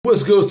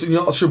What's goes to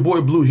y'all? It's your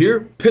boy Blue here.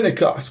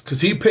 Pentecost,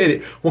 because he paid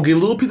it. We'll get a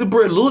little piece of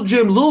bread, a little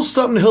gem, a little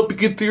something to help you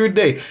get through your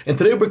day. And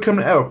today we're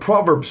coming out of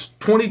Proverbs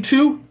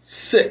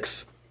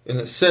 22:6. And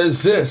it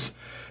says this: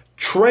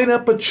 train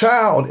up a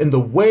child in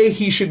the way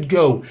he should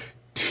go,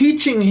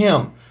 teaching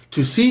him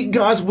to seek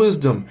God's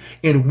wisdom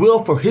and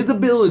will for his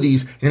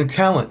abilities and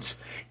talents.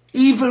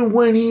 Even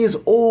when he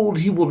is old,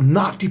 he will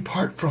not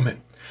depart from it.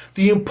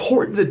 The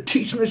importance of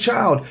teaching the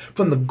child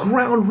from the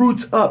ground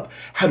roots up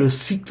how to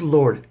seek the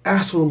Lord,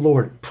 ask for the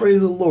Lord, pray to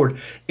the Lord,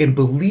 and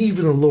believe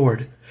in the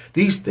Lord.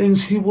 These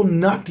things he will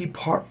not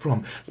depart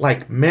from,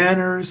 like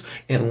manners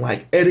and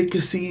like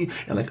etiquette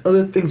and like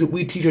other things that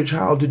we teach our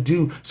child to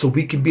do so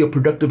we can be a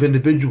productive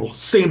individual.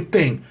 Same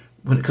thing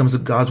when it comes to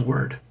God's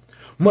word.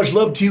 Much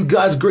love to you,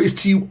 God's grace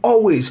to you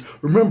always.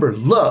 Remember,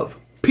 love,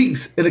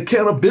 peace, and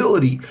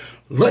accountability.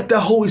 Let the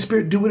Holy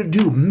Spirit do what it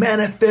do,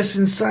 manifest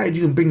inside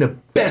you and bring the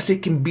best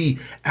it can be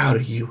out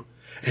of you.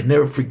 And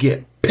never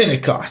forget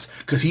Pentecost,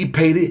 because he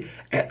paid it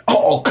at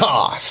all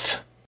cost.